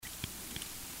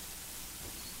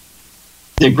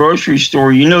the grocery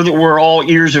store. You know that we're all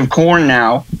ears of corn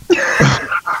now.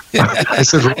 I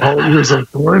said we're all ears of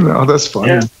corn now. That's funny.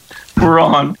 Yeah, we're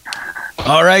on.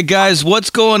 All right, guys, what's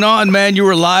going on, man? You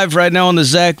were live right now on the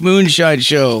Zach Moonshine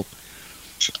Show.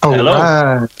 All Hello.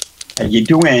 right. How you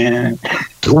doing?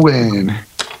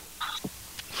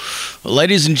 Well,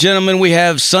 ladies and gentlemen, we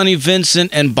have Sonny,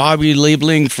 Vincent, and Bobby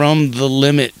Liebling from The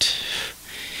Limit.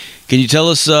 Can you tell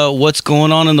us what's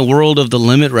going on in the world of The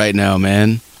Limit right now,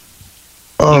 man?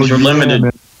 Oh, Things are limited.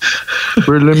 Man.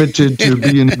 We're limited to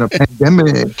being in a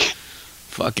pandemic.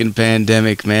 Fucking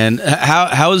pandemic, man.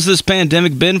 How has this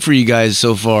pandemic been for you guys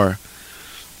so far?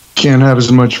 Can't have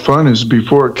as much fun as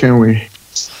before, can we?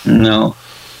 No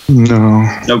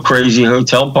crazy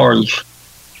hotel parties.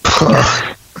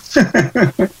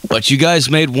 But you guys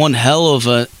made one hell of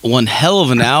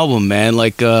an album, man.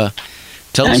 Like, tell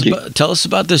us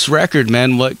about this record,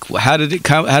 man. How did it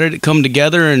come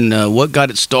together, and what got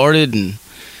it started, and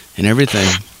everything?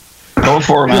 Go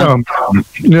for it, man.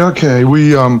 Yeah, okay.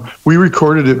 We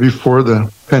recorded it before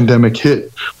the pandemic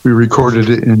hit. We recorded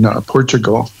it in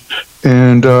Portugal,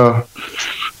 and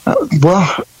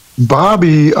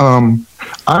Bobby,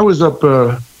 I was up.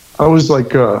 I was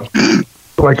like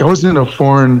I was in a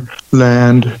foreign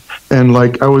land, and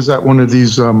like I was at one of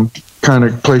these kind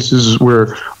of places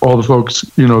where all the folks,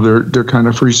 you know, they're kind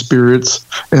of free spirits,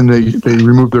 and they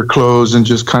remove their clothes and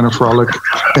just kind of frolic.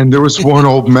 And there was one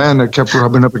old man that kept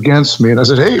rubbing up against me, and I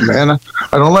said, "Hey, man,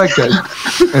 I don't like that."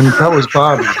 And that was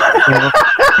Bobby. You know?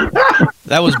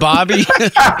 That was Bobby.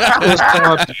 That was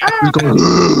Bobby. He's going,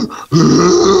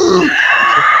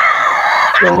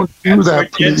 don't do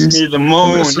that, please. Gets me the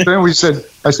moon. So then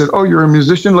I said, "Oh, you're a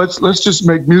musician? Let's just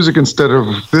make music instead of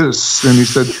this." And he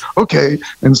said, "Okay."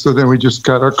 And so then we just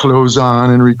got our clothes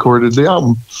on and recorded the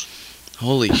album.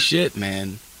 Holy shit,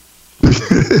 man.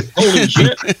 Holy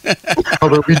shit.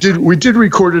 Although we did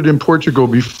record it in Portugal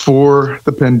before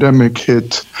the pandemic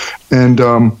hit, and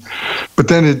but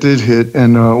then it did hit,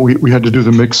 and we had to do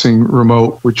the mixing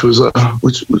remote, which was a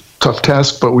tough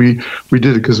task, but we did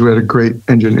it because we had a great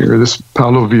engineer, this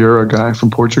Paulo Vieira guy from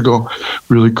Portugal,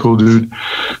 really cool dude.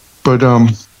 But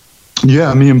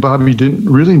yeah, me and Bobby didn't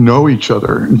really know each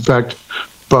other. In fact,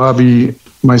 Bobby,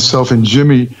 myself, and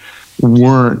Jimmy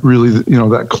weren't really, you know,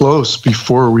 that close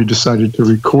before we decided to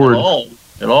record.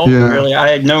 At all, yeah. Really. I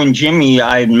had known Jimmy.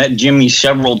 I had met Jimmy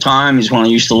several times when I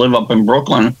used to live up in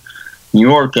Brooklyn, New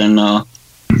York, and I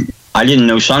didn't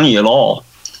know Sonny at all.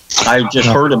 I just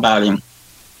heard about him.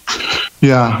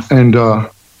 Yeah, and I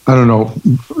don't know,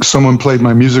 someone played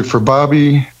my music for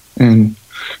Bobby, and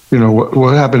you know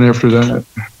what happened after that?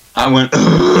 I went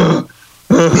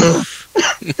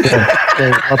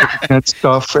and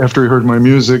stuff after he heard my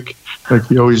music, like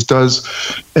he always does.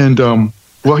 And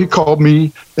well, he called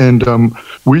me, and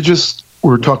we just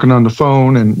were talking on the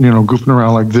phone and, you know, goofing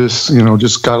around like this, you know,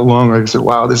 just got along. I said,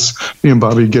 wow, me and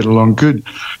Bobby get along good.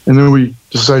 And then we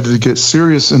decided to get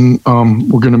serious, and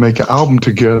we're going to make an album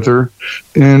together.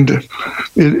 And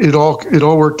it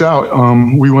all worked out.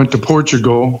 We went to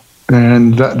Portugal,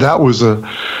 and that was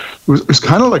it was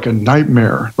kind of like a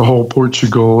nightmare, the whole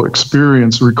Portugal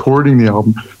experience, recording the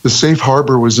album. The safe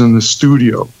harbor was in the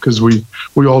studio because we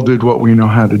all did what we know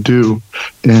how to do,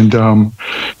 and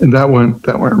that went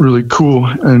really cool.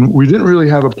 And we didn't really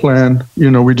have a plan, you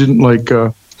know. We didn't like.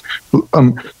 A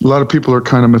lot of people are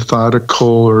kind of methodical,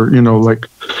 or you know, like,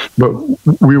 but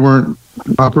we weren't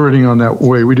operating on that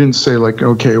way. We didn't say like,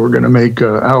 okay, we're going to make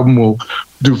an album. We'll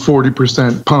do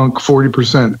 40% punk,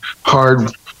 40%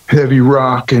 hard, heavy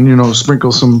rock, and, you know,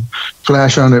 sprinkle some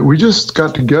flash on it. We just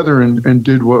got together and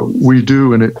did what we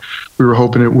do, and we were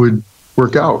hoping it would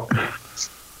work out.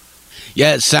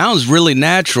 Yeah, it sounds really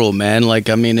natural, man. Like,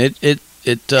 I mean,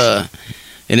 it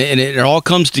all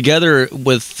comes together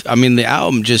with, I mean, the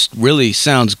album just really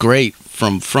sounds great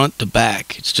from front to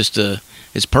back. It's just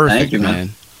it's perfect. Thank you,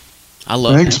 man. I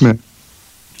love Thanks, it. man.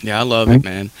 Yeah, I love it,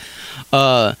 man.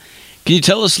 Can you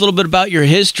tell us a little bit about your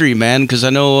history, man? Because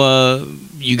I know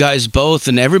you guys both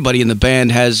and everybody in the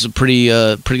band has a pretty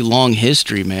long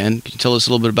history, man. Can you tell us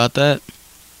a little bit about that?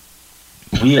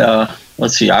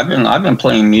 Let's see. I've been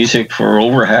playing music for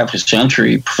over half a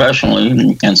century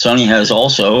professionally, and Sonny has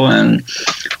also, and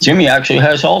Jimmy actually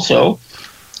has also,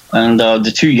 and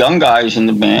the two young guys in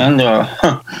the band,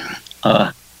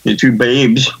 the two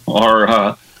babes,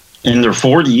 are in their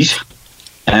 40s.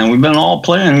 And we've been all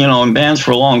playing, you know, in bands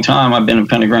for a long time. I've been in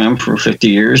Pentagram for 50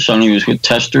 years. Sonny was with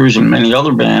Testers and many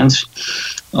other bands,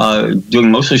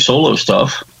 doing mostly solo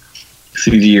stuff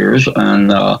through the years.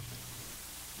 And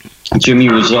Jimmy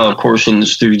was, of course, in the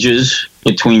Stooges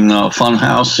between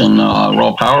Funhouse and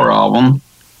Raw Power album.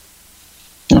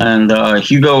 And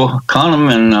Hugo Conham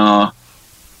and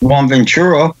Juan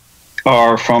Ventura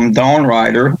are from Dawn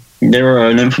Rider. They're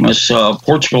an infamous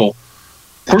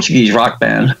Portuguese rock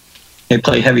band. They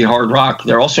play heavy hard rock.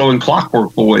 They're also in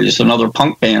Clockwork Boys, another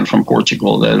punk band from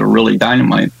Portugal that are really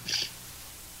dynamite.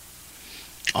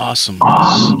 Awesome.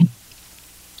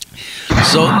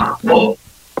 So,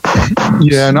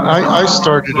 yeah, and I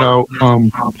started out.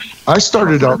 I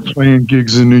started out playing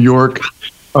gigs in New York,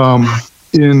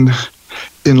 in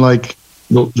like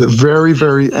the very,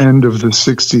 very end of the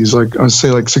 60s, like I'd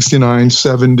say like 69,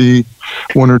 70,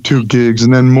 one or two gigs,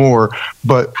 and then more.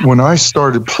 But when I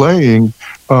started playing,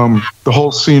 the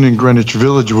whole scene in Greenwich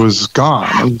Village was gone.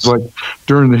 It was like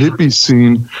during the hippie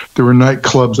scene, there were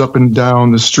nightclubs up and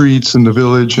down the streets in the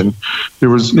village, and there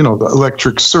was, the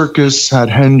Electric Circus had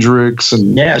Hendrix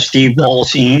and Steve Ball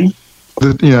scene.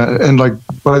 And like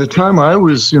by the time I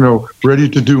was, ready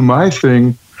to do my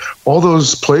thing, all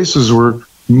those places were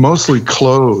mostly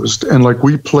closed. And like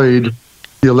we played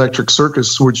the Electric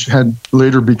Circus, which had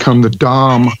later become the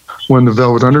Dom when the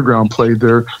Velvet Underground played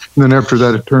there. And then after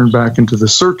that, it turned back into the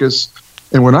Circus.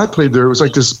 And when I played there, it was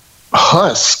like this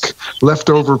husk left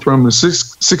over from the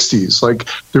 60s. Like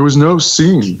there was no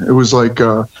scene. It was like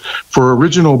for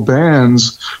original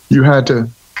bands, you had to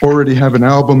already have an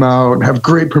album out and have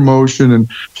great promotion, and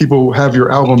people have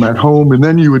your album at home, and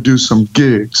then you would do some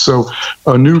gigs. So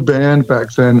a new band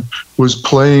back then was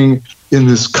playing in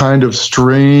this kind of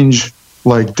strange,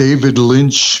 like David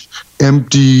Lynch,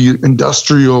 empty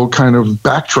industrial kind of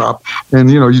backdrop.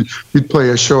 And, you'd play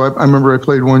a show. I remember I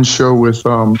played one show with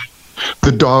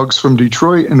the Dogs from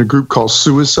Detroit and a group called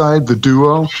Suicide, the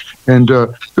duo. And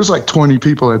there was like 20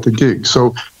 people at the gig.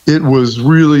 So it was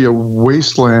really a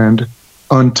wasteland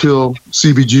until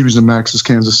CBGB's and Max's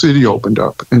Kansas City opened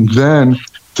up. And then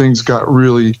things got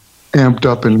really amped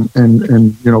up and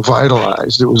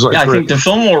vitalized. It was like, I think the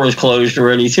Fillmore was closed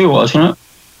already too, wasn't it?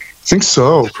 I think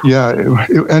so. Yeah.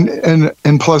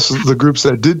 And plus the groups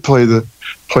that did play the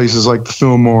places like the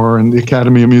Fillmore and the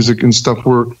Academy of Music and stuff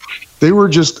they were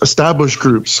just established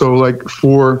groups. So like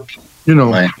for a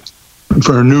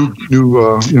new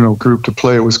group to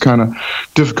play, it was kind of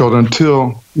difficult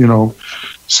until,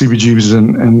 CBGB's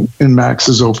and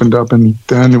Max's opened up, and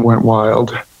then it went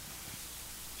wild.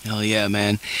 Hell yeah,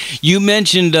 man. You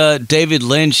mentioned David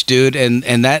Lynch, dude,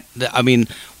 and that, I mean,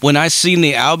 when I seen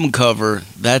the album cover,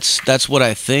 that's what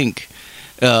I think.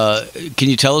 Can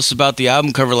you tell us about the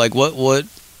album cover? Like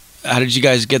how did you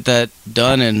guys get that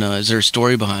done, and is there a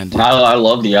story behind it? I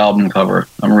love the album cover.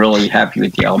 I'm really happy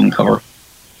with the album cover.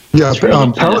 Yeah, it's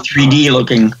really kind of 3D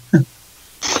looking.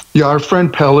 Yeah, our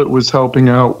friend Pellet was helping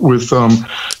out with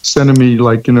sending me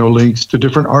links to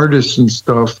different artists and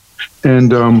stuff,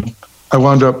 and I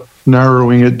wound up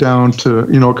narrowing it down to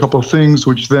a couple of things,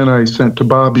 which then I sent to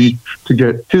Bobby to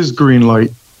get his green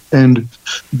light. And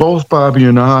both Bobby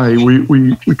and I,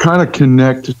 we kind of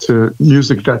connect to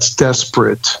music that's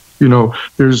desperate. We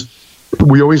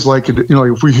always like it,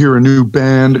 if we hear a new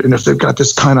band and if they've got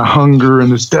this kind of hunger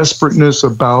and this desperateness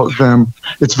about them,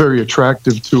 it's very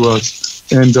attractive to us.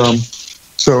 And a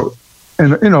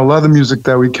lot of the music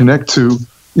that we connect to,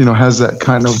 has that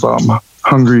kind of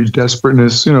hungry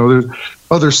desperateness. There's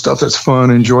other stuff that's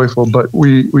fun and joyful, but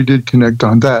we did connect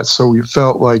on that. So we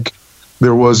felt like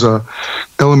there was a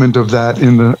element of that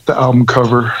in the album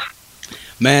cover.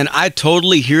 Man, I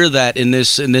totally hear that in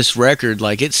this record.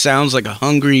 Like, it sounds like a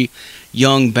hungry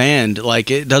young band.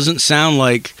 Like, it doesn't sound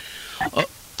like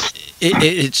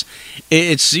it's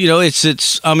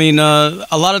I mean, a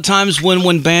lot of times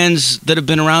when bands that have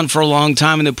been around for a long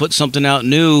time and they put something out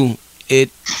new,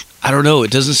 I don't know,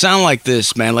 it doesn't sound like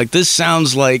this, man. Like, this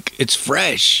sounds like it's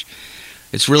fresh.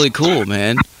 It's really cool,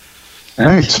 man.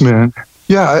 Thanks, man.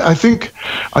 Yeah, I think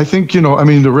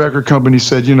the record company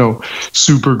said,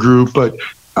 super group, but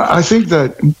I think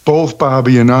that both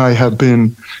Bobby and I have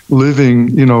been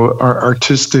living, our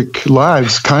artistic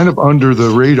lives kind of under the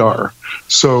radar.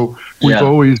 So we've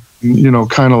always,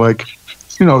 kind of like,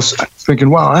 thinking,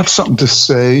 wow, I have something to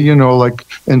say,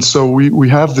 and so we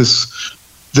have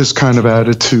this kind of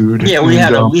attitude. Yeah, we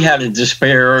had a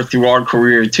despair through our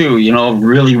career too,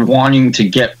 really wanting to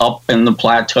get up in the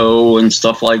plateau and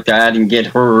stuff like that and get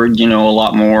heard, a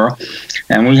lot more.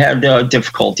 And we had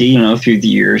difficulty, through the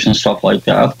years and stuff like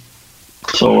that.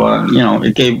 So,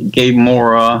 it gave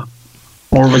more of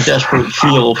a desperate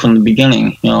feel from the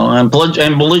beginning, and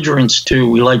belligerence too.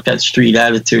 We like that street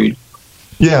attitude.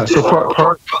 Yeah. So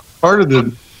part of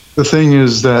the thing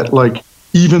is that, like,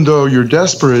 even though you're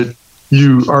desperate,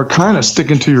 you are kind of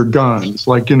sticking to your guns,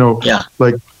 like,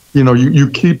 like you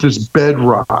keep this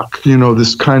bedrock,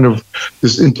 this kind of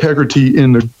this integrity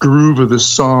in the groove of the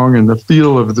song and the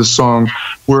feel of the song,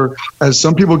 where as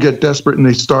some people get desperate and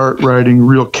they start writing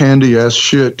real candy ass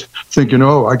shit thinking,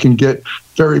 oh, I can get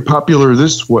very popular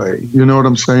this way. You know what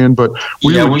I'm saying? But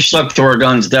we stuck to our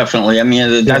guns, definitely. I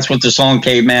mean, that's what the song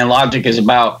Caveman Logic is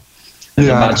about. It's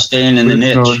about staying in the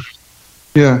niche.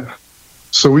 Yeah.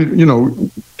 So we'd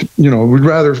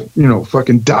rather,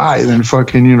 fucking die than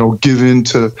fucking, give in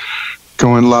to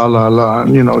going la, la, la,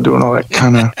 and, doing all that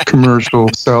kind of commercial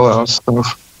sellout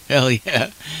stuff.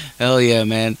 Hell yeah,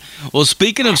 man. Well,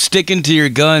 speaking of sticking to your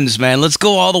guns, man, let's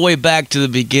go all the way back to the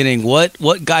beginning.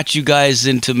 What got you guys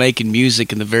into making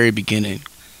music in the very beginning?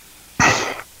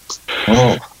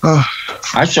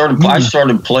 I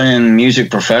started playing music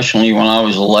professionally when I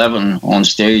was 11 on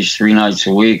stage 3 nights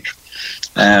a week.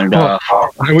 And I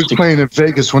was playing in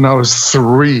Vegas when I was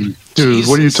 3, dude. Jesus.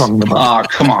 What are you talking about? Oh,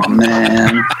 come on,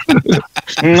 man.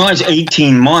 When I was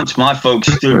 18 months, my folks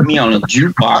stood me on a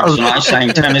jukebox and I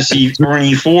sang Tennessee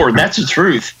Ernie Ford. That's the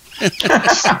truth.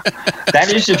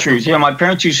 That is the truth. Yeah, my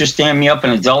parents used to stand me up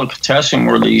in a delicatessen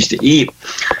where they used to eat,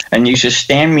 and used to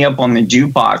stand me up on the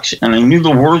jukebox, and I knew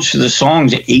the words to the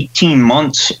songs at 18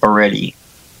 months already.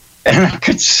 And I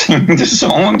could sing the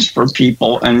songs for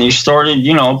people, and they started,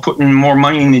 putting more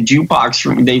money in the jukebox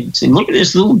for me. They said, "Look at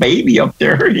this little baby up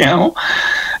there,"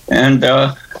 And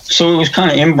so it was kind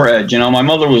of inbred. My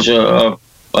mother was a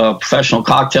professional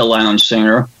cocktail lounge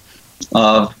singer,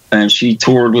 and she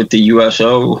toured with the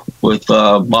USO with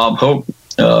Bob Hope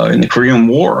in the Korean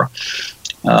War,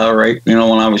 right? When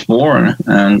I was born,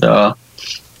 and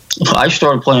I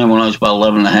started playing when I was about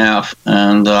 11 and a half,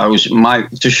 and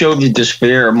to show the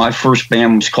despair, my first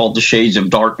band was called The Shades of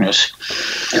Darkness.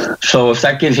 So if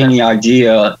that gives any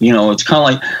idea, it's kind of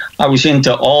like I was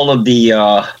into all of the,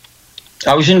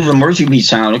 I was into the Mersey beat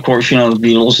sound, of course, the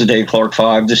Beatles, the Dave Clark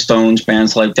Five, the Stones,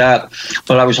 bands like that.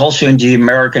 But I was also into the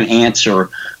American answer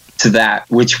to that,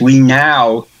 which we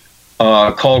now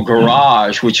call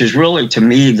garage, which is really, to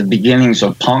me, the beginnings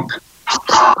of punk.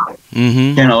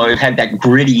 Mm-hmm. It had that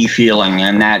gritty feeling,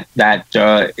 and that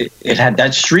it had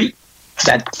that street,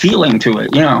 that feeling to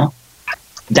it,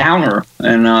 downer.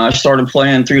 And I started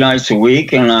playing 3 nights a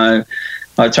week, and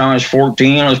by the time I was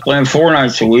 14, I was playing 4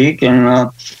 nights a week, and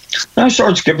I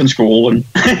started skipping school, and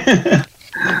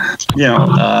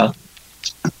I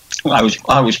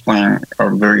was playing a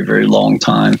very, very long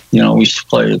time. We used to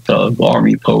play at the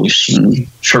army posts and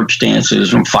church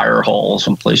dances and fire halls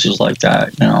and places like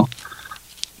that,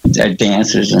 at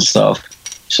dances and stuff.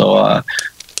 So, I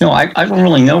don't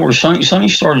really know where Sonny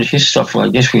started his stuff, I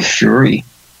guess, with Fury.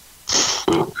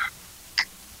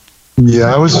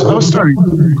 Yeah, I was starting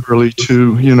early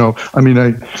too.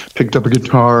 I picked up a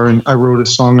guitar and I wrote a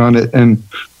song on it, and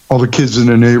all the kids in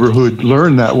the neighborhood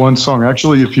learned that one song.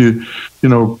 Actually, if you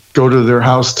go to their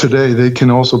house today, they can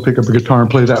also pick up a guitar and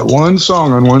play that one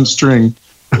song on one string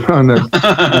on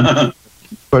there.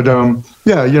 But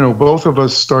both of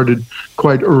us started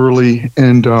quite early,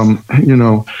 and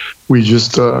we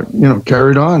just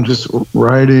carried on, just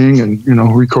writing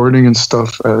and recording and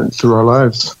stuff through our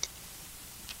lives.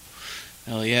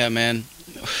 Hell yeah, man.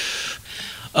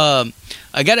 I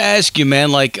gotta ask you,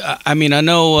 man. I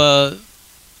know.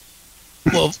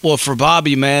 Well, for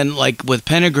Bobby, man, with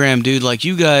Pentagram, dude,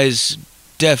 you guys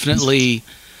definitely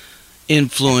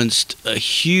influenced a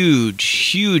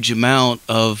huge amount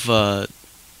of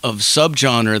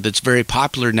subgenre that's very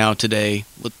popular now today,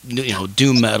 with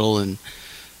doom metal and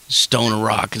stoner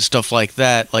rock and stuff like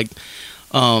that.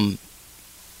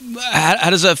 How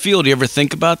does that feel? Do you ever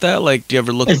think about that? Do you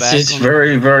ever look back? It's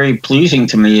very, very pleasing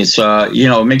to me. It's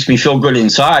it makes me feel good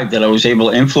inside that I was able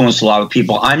to influence a lot of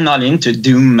people. I'm not into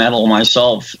doom metal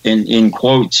myself, in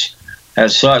quotes,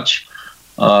 as such.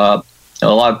 A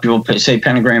lot of people say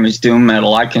Pentagram is doom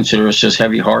metal. I consider it just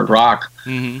heavy, hard rock.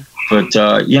 Mm-hmm. But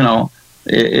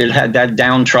it had that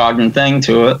downtrodden thing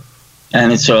to it,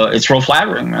 and it's real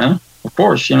flattering, man. Of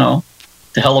course,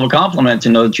 it's a hell of a compliment to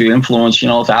know that you influence,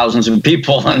 thousands of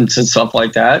people and stuff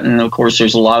like that. And of course,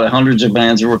 there's a lot of hundreds of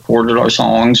bands that recorded our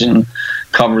songs and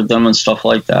covered them and stuff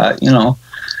like that,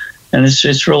 And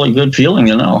it's really good feeling,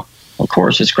 Of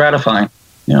course, it's gratifying,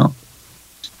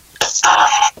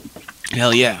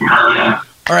 Hell yeah.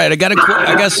 All right, I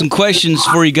got some questions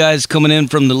for you guys coming in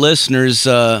from the listeners.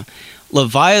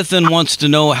 Leviathan wants to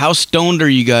know, how stoned are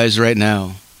you guys right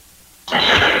now?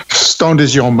 Stoned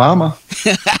as your mama.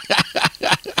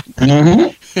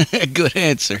 Mm-hmm. Good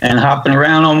answer. And hopping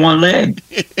around on one leg.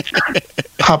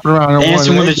 Hopping around on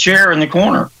dancing one leg. With a chair in the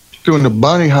corner. Doing the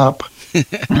bunny hop.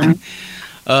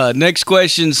 Next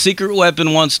question. Secret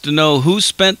Weapon wants to know, who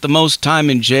spent the most time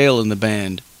in jail in the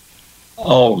band?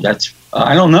 Oh, that's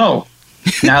I don't know.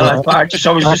 Now that I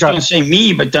was just going to say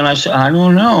me, but then I said I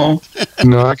don't know.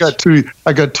 No, I got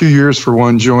 2 years for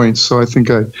one joint, so I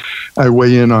think I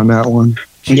weigh in on that one.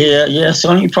 Yeah.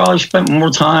 Sonny probably spent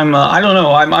more time. I don't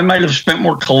know. I might have spent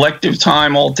more collective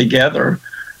time altogether,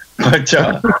 but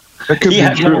he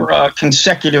had true. More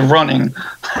consecutive running.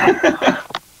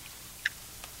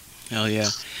 Hell yeah.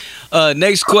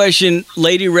 Next question.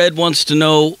 Lady Red wants to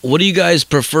know, what do you guys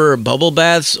prefer, bubble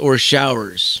baths or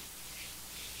showers?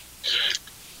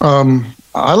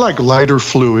 I like lighter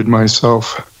fluid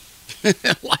myself.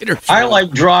 Lighter fluid. I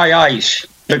like dry ice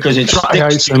because it dry sticks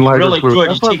ice and lighter really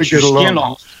fluid. good. It takes your skin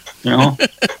off. You know.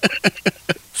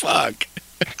 Fuck.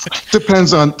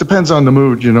 Depends on the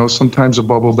mood. You know, sometimes a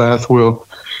bubble bath will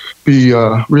be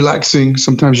relaxing.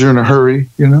 Sometimes you're in a hurry.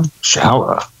 You know,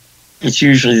 shower. It's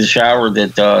usually the shower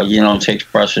that takes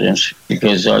precedence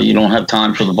because you don't have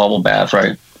time for the bubble bath,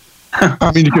 right?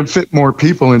 I mean, you can fit more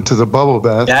people into the bubble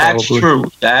bath. That's probably. True.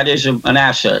 That is an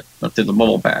asset to the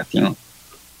bubble bath, you know.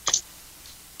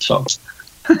 So.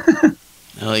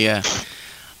 Oh yeah.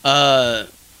 Let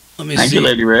me Thank see. you,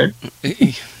 Lady Red.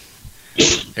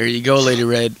 There you go, Lady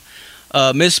Red.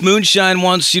 Miss Moonshine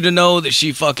wants you to know that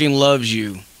she fucking loves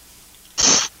you.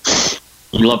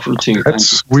 You love her too.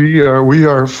 We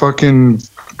are fucking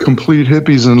complete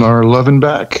hippies and are loving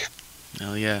back.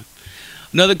 Hell yeah.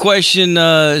 Another question,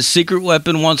 Secret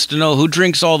Weapon wants to know, who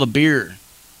drinks all the beer?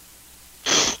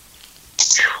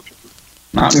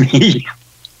 Not me.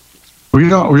 We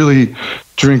don't really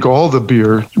drink all the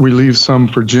beer. We leave some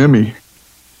for Jimmy.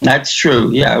 That's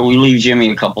true. Yeah, we leave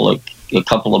Jimmy a couple of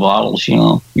bottles,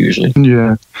 usually.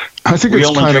 Yeah. I think we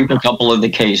only drink a couple of the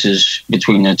cases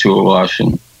between the two of us.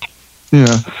 And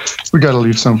yeah, we got to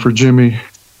leave some for Jimmy.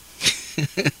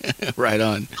 Right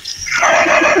on.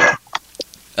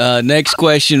 Next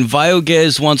question.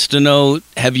 Viogez wants to know,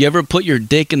 have you ever put your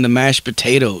dick in the mashed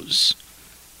potatoes?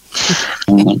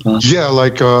 Yeah,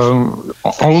 like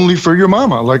only for your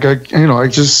mama. Like I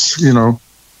just,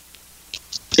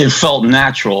 It felt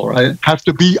natural, right? Have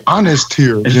to be honest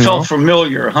here. It felt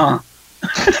familiar, huh?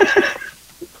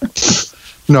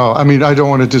 No, I mean, I don't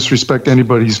want to disrespect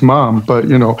anybody's mom, but,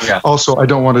 also I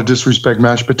don't want to disrespect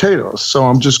mashed potatoes. So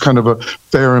I'm just kind of a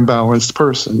fair and balanced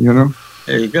person,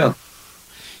 There you go.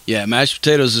 Yeah, mashed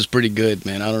potatoes is pretty good,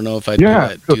 man. I don't know if I do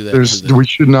that. We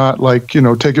should not,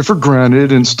 take it for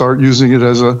granted and start using it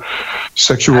as a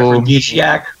sexual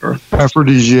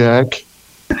aphrodisiac.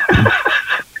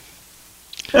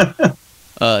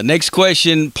 Next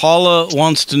question. Paula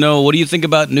wants to know, what do you think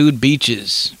about nude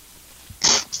beaches?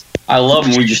 I love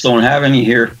them. We just don't have any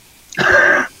here.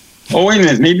 Oh, wait a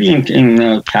minute. Maybe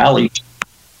in Cali.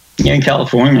 Yeah, in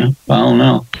California. I don't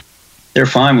know. They're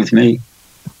fine with me.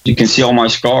 You can see all my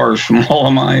scars from all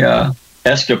of my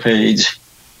escapades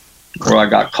where I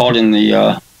got caught in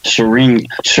the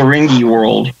syringy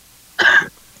world.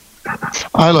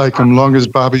 I like them, long as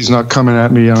Bobby's not coming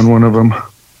at me on one of them.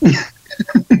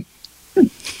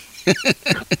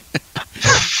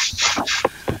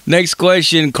 Next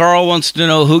question. Carl wants to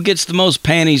know, who gets the most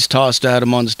panties tossed at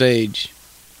him on stage?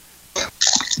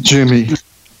 Jimmy.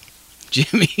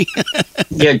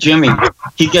 Yeah, Jimmy.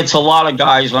 He gets a lot of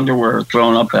guys' underwear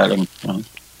thrown up at him.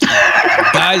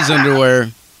 Guys'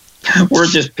 underwear? We're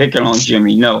just picking on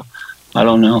Jimmy. No, I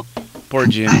don't know. Poor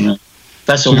Jimmy.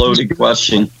 That's a loaded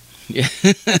question. Yeah.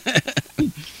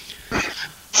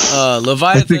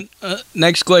 Leviathan.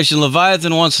 Next question.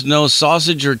 Leviathan wants to know,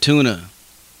 sausage or tuna?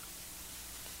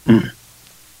 If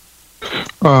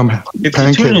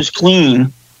the tuna's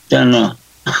clean, then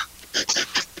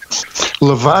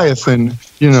Leviathan,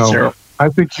 Zero. I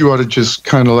think you ought to just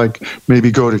kind of like maybe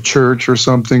go to church or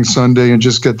something Sunday and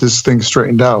just get this thing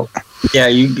straightened out. Yeah,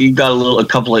 you got a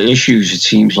couple of issues, it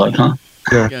seems like, huh?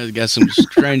 Yeah. You guys got some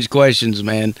strange questions,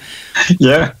 man.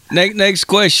 Yeah. Next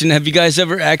question. Have you guys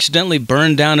ever accidentally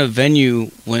burned down a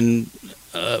venue when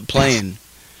playing?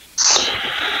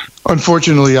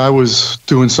 Unfortunately, I was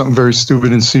doing something very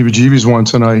stupid in CBGB's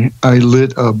once, and I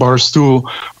lit a bar stool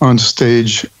on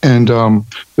stage, and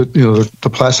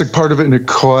the plastic part of it, and it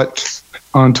caught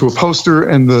onto a poster,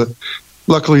 and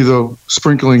luckily the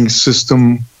sprinkling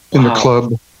system in the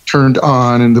club turned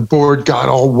on, and the board got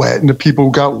all wet, and the people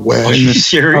got wet. Are you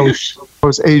serious? I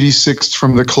was 86th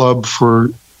from the club for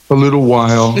a little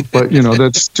while, but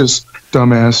that's just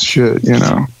dumbass shit,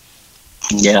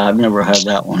 Yeah, I've never had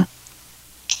that one.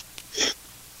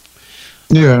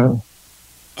 Yeah.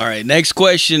 All right. Next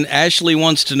question. Ashley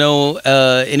wants to know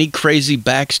any crazy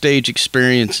backstage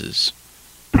experiences.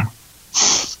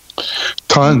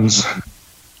 Tons.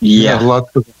 Yeah,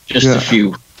 lots of. Just a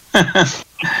few.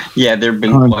 Yeah, there've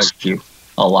been quite a few.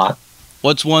 A lot.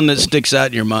 What's one that sticks out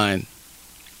in your mind?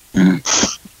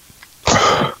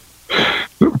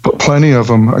 Plenty of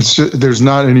them. There's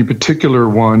not any particular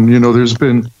one. There's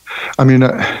been. I mean,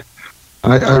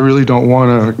 I really don't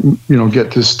want to,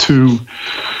 get this too.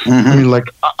 I mean, like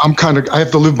I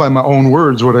have to live by my own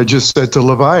words. What I just said to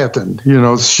Leviathan.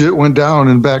 Shit went down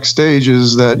in backstage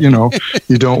is that you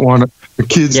don't want the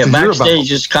kids to hear about. Yeah,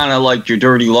 backstage is kind of like your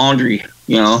dirty laundry.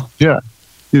 Yeah.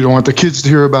 You don't want the kids to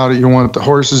hear about it. You don't want the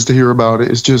horses to hear about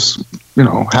it. It's just,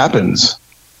 happens.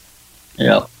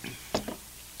 Yeah.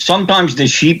 Sometimes the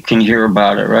sheep can hear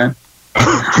about it, right?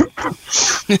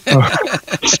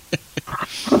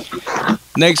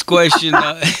 Next question.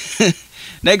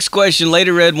 Next question.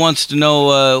 Lady Red wants to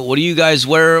know, what do you guys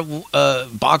wear,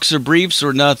 boxer briefs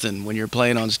or nothing when you're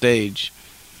playing on stage?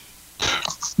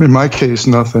 In my case,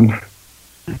 nothing.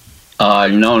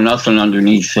 No, nothing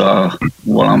underneath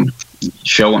what I'm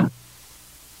showing.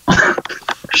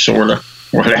 Sort of.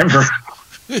 Whatever.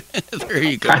 There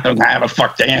you go. I don't know how the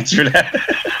fuck to answer that.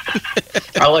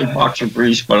 I like boxer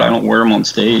briefs, but I don't wear them on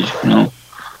stage. I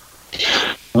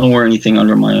don't wear anything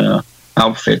under my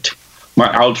outfit.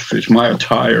 My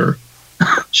attire.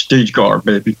 Stage guard,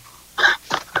 baby.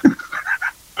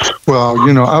 Well,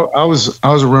 I was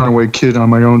a runaway kid on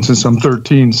my own since I'm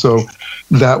 13, so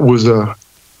that was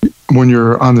when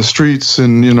you're on the streets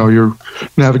and you're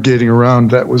navigating around,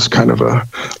 that was kind of a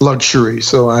luxury.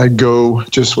 So I go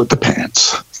just with the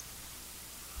pants.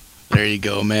 There you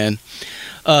go, man.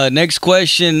 Next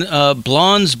question: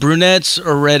 blondes, brunettes,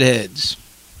 or redheads?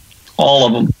 All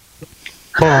of them.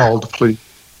 Bald, please.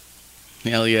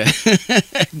 Hell yeah.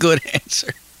 Good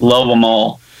answer. Love them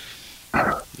all.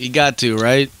 You got to,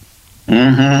 right?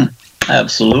 Mm-hmm.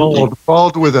 Absolutely.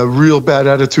 Bald with a real bad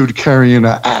attitude carrying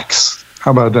an axe.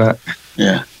 How about that?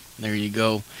 Yeah. There you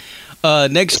go.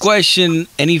 Next question.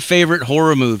 Any favorite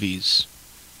horror movies?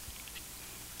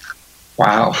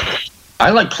 Wow.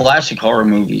 I like classic horror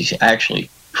movies, actually.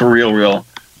 For real.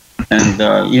 And,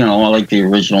 I like the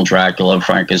original Dracula,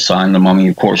 Frankenstein, The Mummy,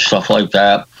 of course, stuff like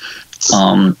that.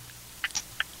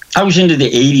 I was into the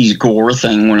 80s gore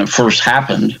thing when it first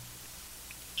happened.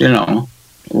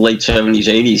 Late 70s,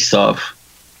 80s stuff.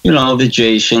 The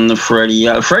Jason, the Freddy.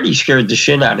 Freddy scared the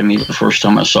shit out of me the first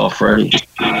time I saw Freddy.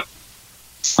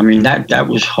 I mean, that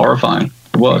was horrifying.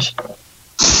 It was.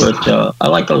 But I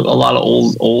like a lot of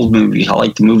old movies. I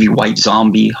like the movie White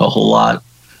Zombie a whole lot.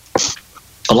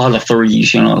 A lot of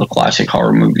 30s, the classic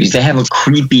horror movies. They have a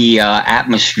creepy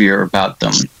atmosphere about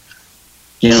them.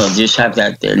 Just have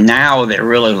that. Now they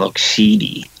really look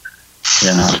seedy.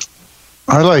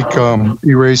 I like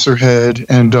Eraserhead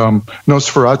and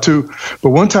Nosferatu. But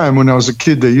one time when I was a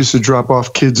kid, they used to drop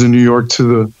off kids in New York to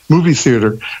the movie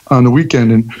theater on the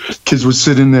weekend, and kids would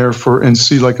sit in there and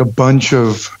see like a bunch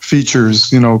of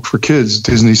features, for kids,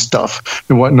 Disney stuff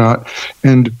and whatnot.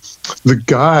 And the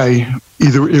guy,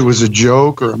 either it was a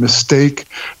joke or a mistake,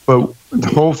 but the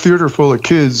whole theater full of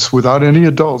kids without any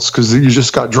adults, because you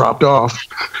just got dropped off.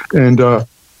 And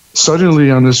suddenly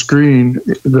on the screen,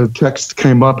 the text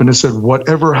came up and it said,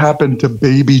 "Whatever happened to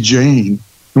Baby Jane?"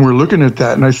 And we're looking at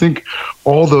that. And I think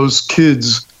all those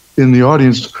kids in the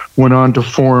audience went on to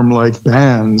form like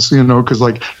bands, because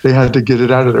like they had to get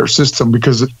it out of their system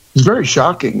because it's very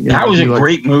shocking. That was a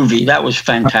great movie. That was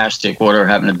fantastic. Whatever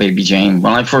happened to Baby Jane?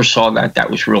 When I first saw that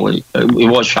was really, it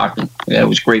was shocking. Yeah, it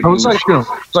was great. I was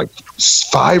like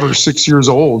 5 or 6 years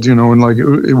old, and like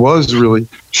it was really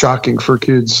shocking for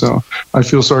kids. So I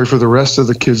feel sorry for the rest of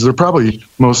the kids. They're probably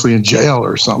mostly in jail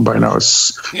or something by now.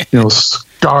 It's,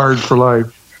 scarred for life.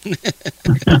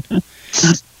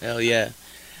 Hell yeah.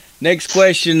 Next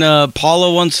question,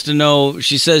 Paula wants to know,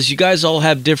 she says, you guys all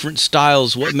have different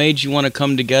styles. What made you want to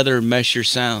come together and mesh your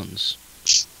sounds?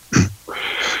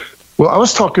 Well, I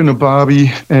was talking to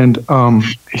Bobby, and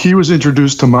he was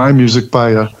introduced to my music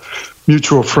by a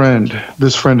mutual friend.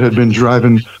 This friend had been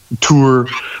driving a tour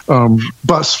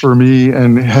bus for me,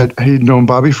 and he'd known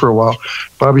Bobby for a while.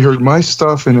 Bobby heard my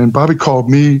stuff, and then Bobby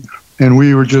called me, and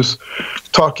we were just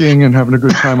talking and having a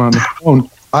good time on the phone.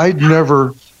 I'd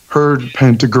never heard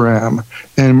Pentagram,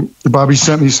 and Bobby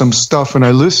sent me some stuff, and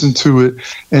I listened to it,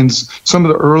 and some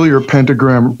of the earlier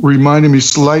Pentagram reminded me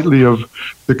slightly of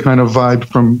the kind of vibe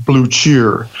from Blue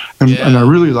Cheer, and I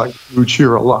really like Blue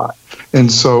Cheer a lot.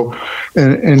 And so,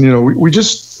 and we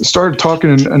just started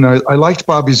talking, and I liked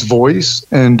Bobby's voice,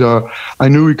 and I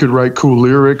knew he could write cool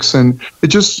lyrics, and it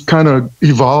just kind of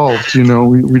evolved.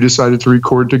 We decided to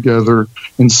record together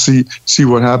and see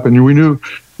what happened. And we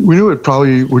knew it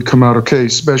probably would come out okay,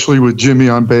 especially with Jimmy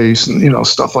on bass and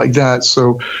stuff like that.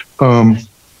 So,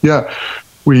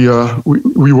 we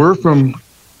were from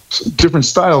different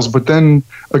styles, but then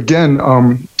again,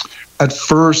 at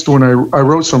first when I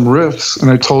wrote some riffs and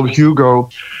I told Hugo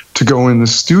to go in the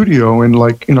studio and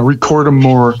record them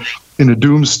more in a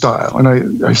doom style. And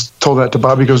I told that to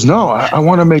Bobby. He goes, no, I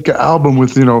want to make an album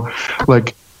with,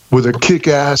 with a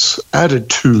kick-ass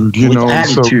attitude,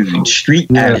 attitude, street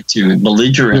attitude,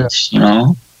 belligerence,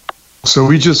 So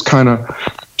we just kind of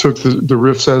took the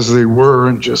riffs as they were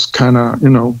and just kind of,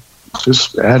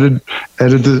 just added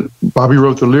Bobby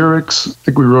wrote the lyrics. I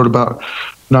think we wrote about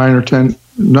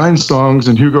 9 songs,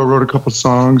 and Hugo wrote a couple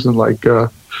songs, and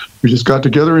we just got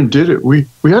together and did it. We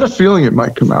had a feeling it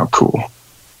might come out cool.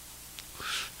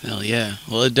 Hell yeah.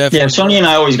 Well, it definitely. Yeah, Sonny and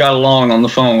I always got along on the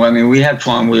phone. I mean, we had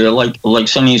fun. We like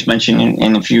Sonny's mentioned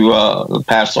in a few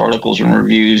past articles and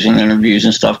reviews and interviews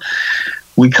and stuff.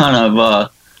 We kind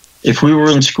of, if we were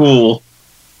in school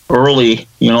early,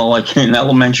 like in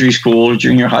elementary school or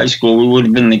junior high school, we would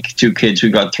have been the 2 kids who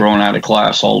got thrown out of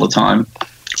class all the time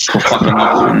for fucking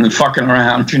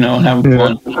around, and having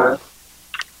fun.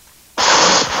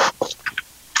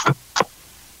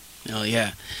 Hell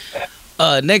yeah.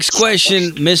 Next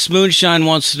question, Miss Moonshine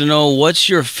wants to know, what's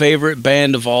your favorite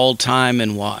band of all time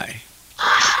and why?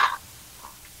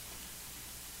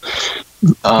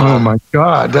 Oh my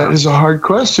God, that is a hard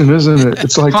question, isn't it?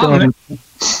 It's like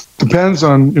depends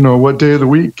on what day of the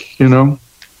week,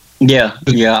 Yeah.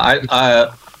 I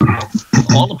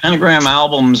all the Pentagram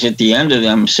albums at the end of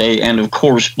them say, and of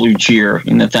course Blue Cheer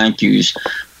in the thank yous.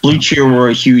 Blue Cheer were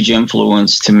a huge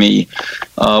influence to me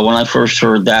when I first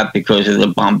heard that, because of the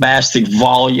bombastic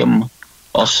volume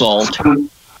assault, and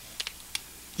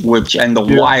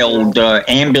the wild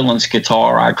ambulance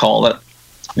guitar, I call it.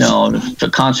 The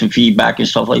constant feedback and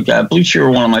stuff like that. Blue Cheer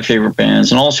were one of my favorite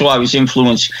bands, and also I was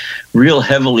influenced real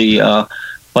heavily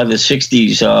by the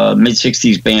 '60s, mid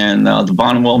 '60s band, the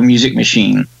Bonnewell Music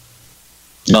Machine.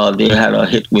 They had a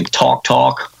hit with Talk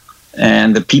Talk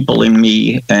and The People in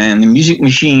Me, and the Music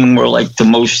Machine were like the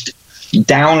most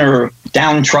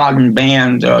downtrodden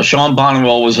band. Sean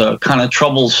Bonnewell was a kind of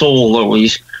troubled soul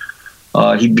always.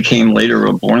 He became later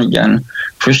a born-again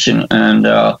Christian, and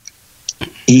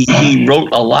he wrote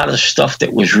a lot of stuff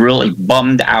that was really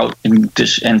bummed out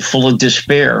and full of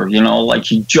despair, like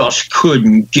he just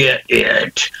couldn't get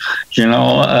it,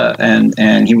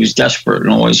 and he was desperate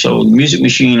and always. So the Music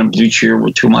Machine and Blue Cheer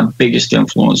were 2 of my biggest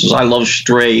influences. I love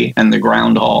Stray and the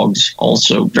Groundhogs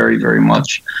also very, very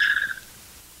much.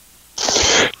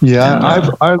 Yeah, and,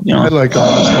 I like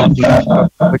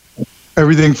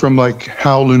everything from like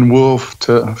Howlin' Wolf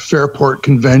to Fairport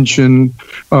Convention.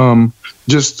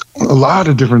 Just a lot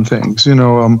of different things,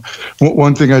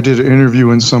 One thing I did an interview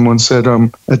and someone said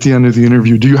at the end of the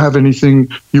interview, do you have anything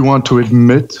you want to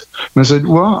admit? And I said,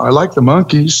 well, I like the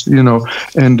Monkees,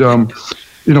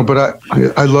 but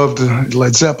I loved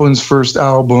Led Zeppelin's first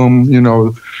album,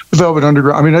 the Velvet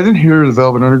Underground. I mean, I didn't hear the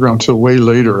Velvet Underground until way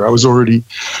later. I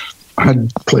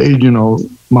had played,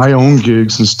 my own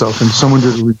gigs and stuff, and someone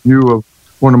did a review of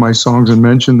one of my songs and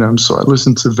mentioned them, so I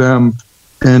listened to them,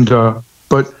 and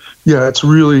but yeah, it's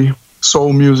really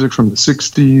soul music from the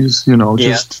 '60s,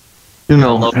 just I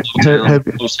love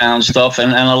the sound stuff,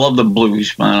 and I love the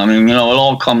blues, man. I mean, it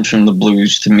all comes from the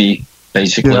blues to me,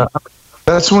 basically. Yeah,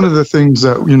 that's one of the things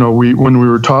that when we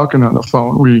were talking on the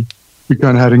phone, we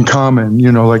kind of had in common.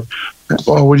 Like,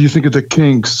 oh, what do you think of the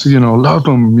Kinks? Love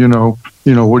them.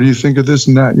 What do you think of this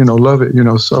and that? Love it.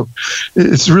 So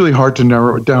it's really hard to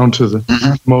narrow it down to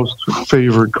the most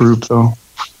favorite group, though.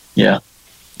 Yeah.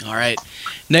 All right.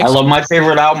 I love my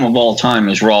favorite album of all time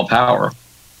is Raw Power.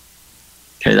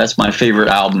 Okay, that's my favorite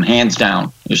album, hands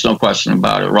down. There's no question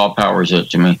about it. Raw Power is it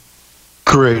to me.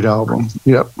 Great album.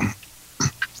 Yep.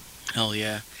 Hell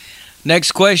yeah.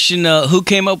 Next question: who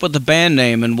came up with the band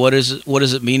name, and what does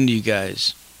it mean to you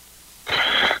guys?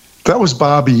 That was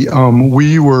Bobby.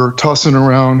 We were tossing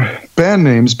around band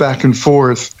names back and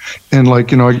forth, and I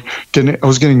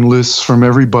was getting lists from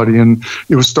everybody, and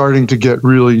it was starting to get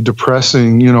really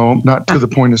depressing. Not to the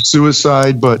point of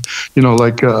suicide, but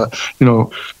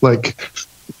like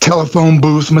telephone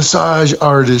booth massage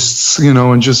artists,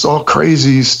 and just all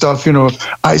crazy stuff.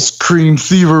 Ice cream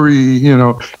thievery,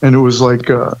 and it was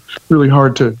really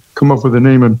hard to come up with a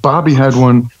name. And Bobby had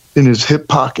one in his hip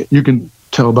pocket. You can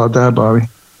tell about that, Bobby.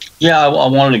 Yeah, I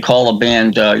wanted to call a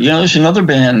band. There's another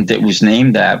band that was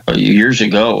named that, but years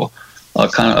ago,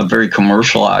 kind of a very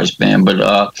commercialized band. But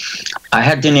I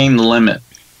had to name The Limit,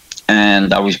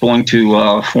 and I was going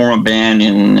to form a band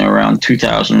in around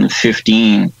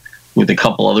 2015 with a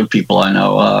couple other people I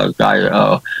know. A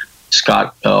guy,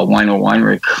 Scott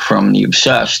Weinrich from The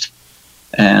Obsessed,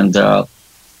 and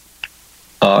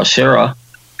Sarah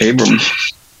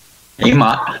Abrams,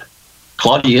 Amott,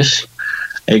 Claudius,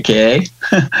 a.k.a.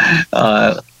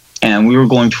 and we were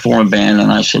going to form a band,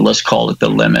 and I said, let's call it The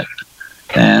Limit.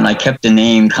 And I kept the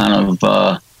name kind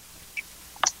of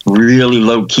really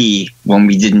low key when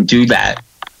we didn't do that,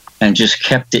 and just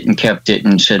kept it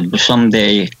and said,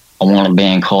 someday I want a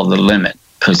band called The Limit,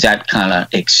 because that kind of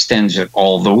extends it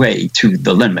all the way to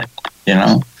the limit, you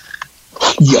know?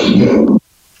 Yeah.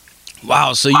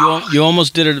 Wow, so you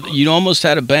almost did it. You almost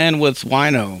had a band with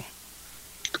Wino.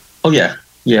 Oh yeah.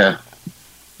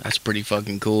 That's pretty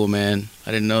fucking cool, man.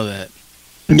 I didn't know that.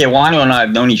 Yeah, Wino and I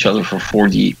have known each other for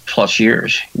 40 plus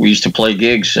years. We used to play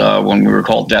gigs when we were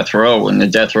called Death Row, in the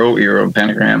Death Row era of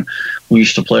Pentagram. We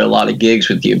used to play a lot of gigs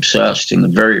with The Obsessed in the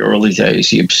very early days.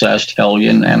 The Obsessed,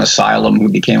 Hellion, and Asylum, who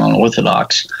became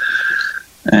Unorthodox.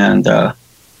 And,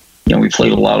 we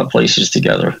played a lot of places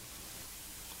together.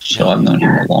 So I've known him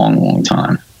a long, long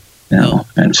time. You know,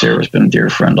 and Sarah's been a dear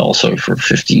friend also for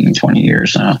 15, 20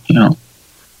 years now, you know.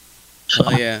 So.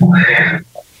 Oh, yeah.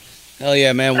 Hell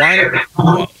yeah, man.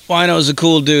 Wino's a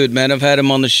cool dude, man. I've had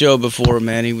him on the show before,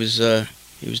 man. He was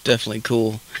definitely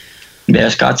cool. Yeah,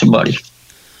 Scott's a buddy.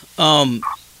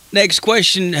 Next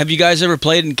question. Have you guys ever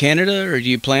played in Canada, or do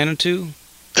you plan to?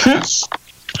 That's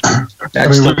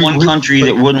the one country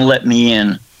that wouldn't let me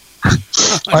in.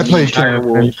 I played Canada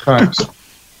many times.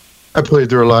 I played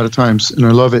there a lot of times, and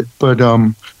I love it. But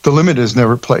The Limit has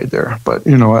never played there. But,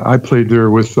 I played there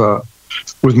with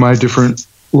my different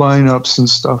lineups and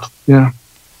stuff. Yeah.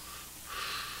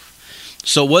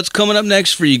 So what's coming up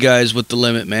next for you guys with The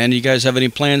Limit, man? You guys have any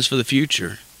plans for the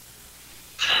future?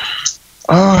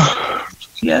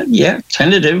 Yeah,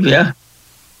 tentative, yeah.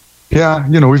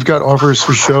 Yeah, we've got offers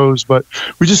for shows, but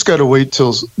we just got to wait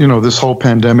till, this whole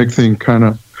pandemic thing kind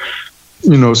of,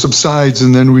 subsides,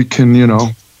 and then we can,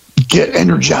 get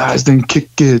energized and kick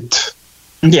it.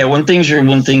 Yeah, when things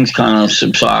kind of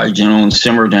subside, and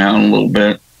simmer down a little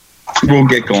bit, we'll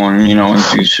get going, and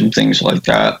do some things like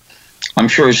that. I'm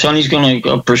sure Sonny's going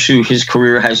to pursue his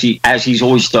career as he's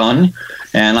always done,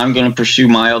 and I'm going to pursue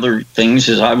my other things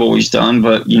as I've always done.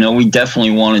 But we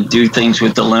definitely want to do things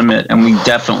with The Limit, and we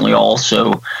definitely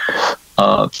also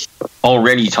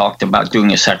already talked about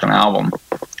doing a second album.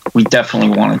 We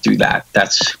definitely want to do that.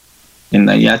 That's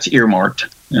earmarked.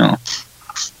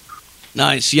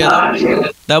 Nice.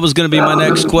 Yeah, that was going to be my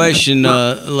next question.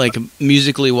 Like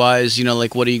musically wise,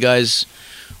 like what are you guys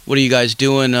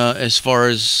doing as far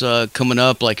as coming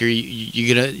up? Like, are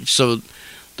you gonna? So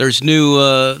there's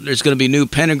going to be new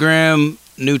Pentagram,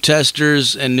 new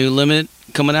Testers, and new Limit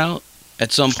coming out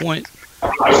at some point.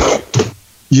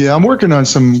 Yeah, I'm working on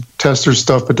some Tester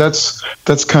stuff, but that's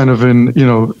kind of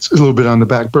it's a little bit on the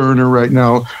back burner right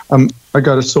now. I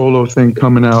got a solo thing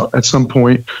coming out at some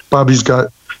point. Bobby's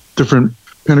got different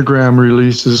Pentagram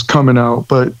releases coming out,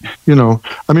 but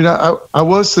I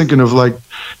was thinking of like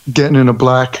getting in a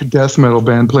black death metal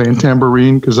band playing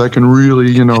tambourine, because I can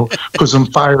really put some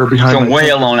fire behind. You can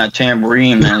wail on that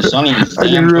tambourine, man. Sonny,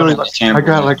 I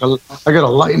got a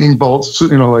lightning bolt,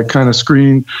 like kind of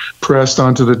screen pressed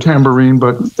onto the tambourine,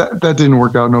 but that didn't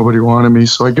work out. Nobody wanted me,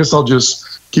 so I guess I'll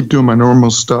just keep doing my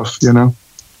normal stuff.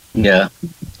 Yeah.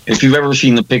 If you've ever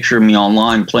seen the picture of me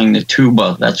online playing the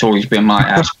tuba, that's always been my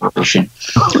aspiration.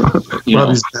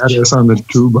 Bobby's badass on the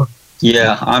tuba.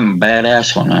 Yeah, I'm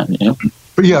badass on that. Yeah.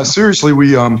 But yeah, seriously,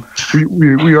 we are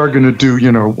going to do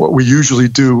what we usually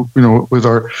do with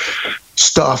our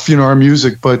stuff, our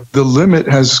music. But The Limit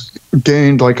has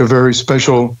gained like a very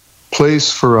special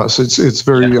place for us. It's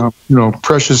very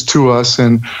precious to us,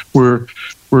 and we're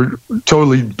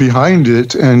totally behind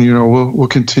it, and we'll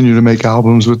continue to make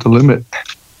albums with The Limit.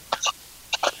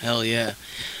 Hell yeah.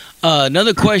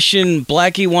 Another question,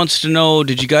 Blackie wants to know,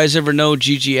 did you guys ever know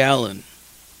Gigi Allen?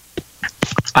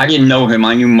 I didn't know him.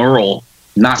 I knew Merle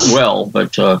not well,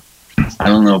 but I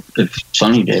don't know if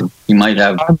Sonny did. He might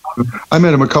have. I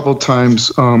met him a couple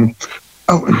times. It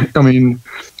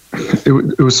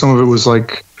was, some of it was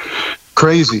like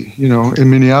crazy, in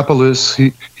Minneapolis.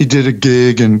 He did a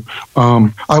gig, and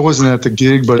I wasn't at the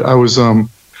gig, but I was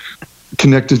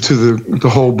connected to the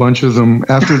whole bunch of them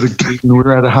after the gig, and we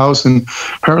were at a house, and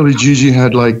apparently Gigi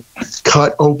had like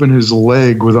cut open his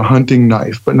leg with a hunting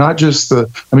knife, but not just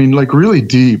like really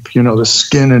deep, the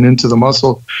skin and into the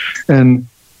muscle. And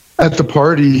at the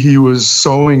party, he was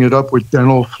sewing it up with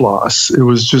dental floss. It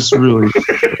was just really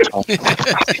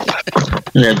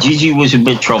Yeah, Gigi was a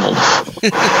bit troubled.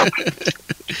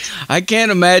 I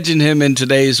can't imagine him in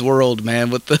today's world, man,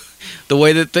 with the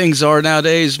way that things are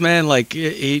nowadays, man. Like,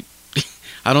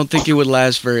 I don't think he would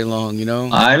last very long,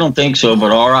 I don't think so,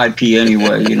 but R.I.P.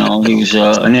 anyway. He was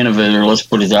an innovator, let's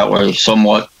put it that way,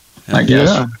 somewhat, I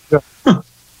guess. Yeah.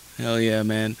 Hell yeah,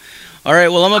 man. All right,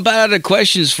 well, I'm about out of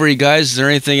questions for you guys. Is there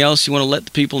anything else you want to let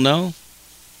the people know?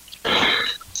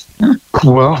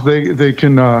 Well, they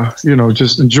can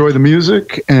just enjoy the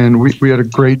music, and we had a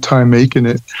great time making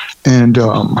it, and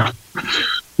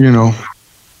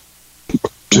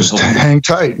just hang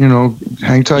tight,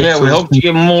 hang tight. Yeah, we hope to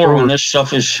get more when this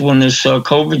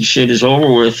COVID shit is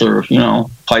over with, or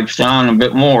pipes down a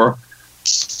bit more.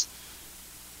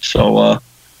 So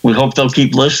we hope they'll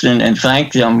keep listening, and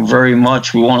thank them very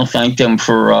much. We want to thank them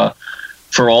for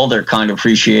all their kind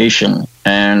appreciation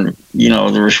and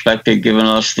the respect they've given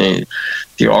us, the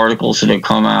articles that have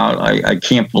come out. I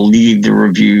can't believe the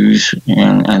reviews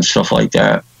and stuff like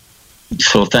that.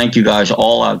 So thank you guys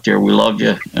all out there. We love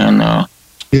you, and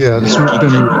yeah, this has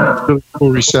been a really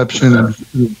cool reception, and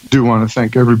we do want to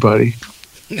thank everybody.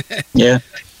 Yeah,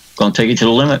 gonna take it to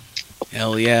the limit.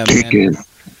 Hell yeah, man.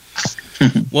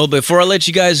 Well, before I let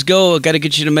you guys go, I got to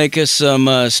get you to make us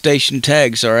some station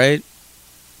tags, all right?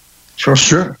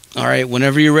 Sure. All right,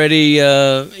 whenever you're ready,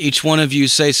 each one of you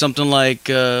say something like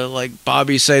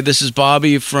Bobby, say, "This is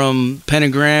Bobby from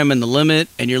Pentagram and the Limit,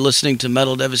 and you're listening to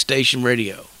Metal Devastation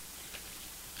Radio."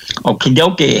 Okie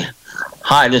dokie.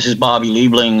 Hi, this is Bobby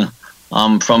Liebling.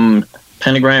 I'm from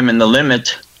Pentagram and the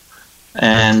Limit,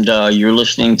 and you're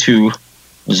listening to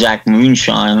Zach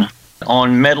Moonshine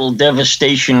on Metal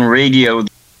Devastation Radio.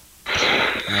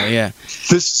 Oh, yeah.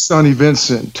 This is Sonny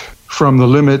Vincent from the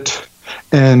Limit,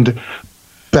 and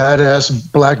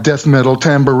badass black death metal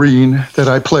tambourine that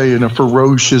I play in a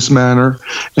ferocious manner.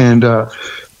 And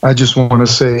I just want to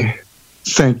say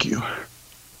thank you.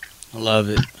 I love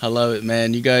it,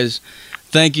 man. You guys,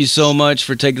 thank you so much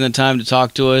for taking the time to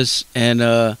talk to us. And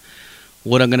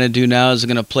what I'm going to do now is I'm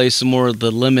going to play some more of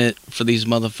The Limit for these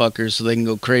motherfuckers so they can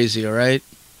go crazy, all right?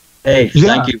 Hey,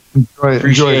 thank you.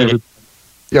 Enjoy it.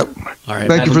 Yep. All right.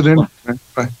 Thank you for the invite.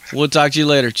 Bye. We'll talk to you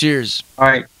later. Cheers. All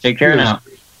right. Take care now.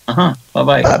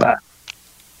 Bye-bye. Bye-bye.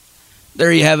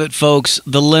 There you have it, folks.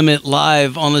 The Limit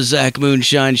live on the Zach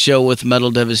Moonshine Show with Metal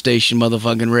Devastation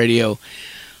motherfucking radio.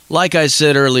 Like I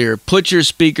said earlier, put your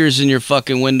speakers in your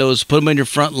fucking windows, put them in your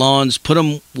front lawns, put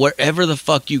them wherever the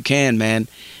fuck you can, man.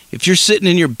 If you're sitting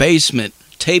in your basement,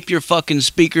 tape your fucking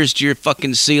speakers to your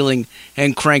fucking ceiling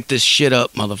and crank this shit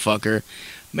up, motherfucker.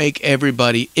 Make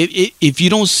everybody... If you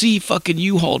don't see fucking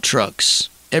U-Haul trucks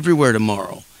everywhere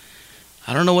tomorrow,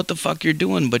 I don't know what the fuck you're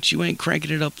doing, but you ain't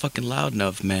cranking it up fucking loud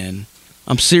enough, man.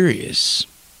 I'm serious.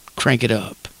 Crank it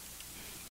up.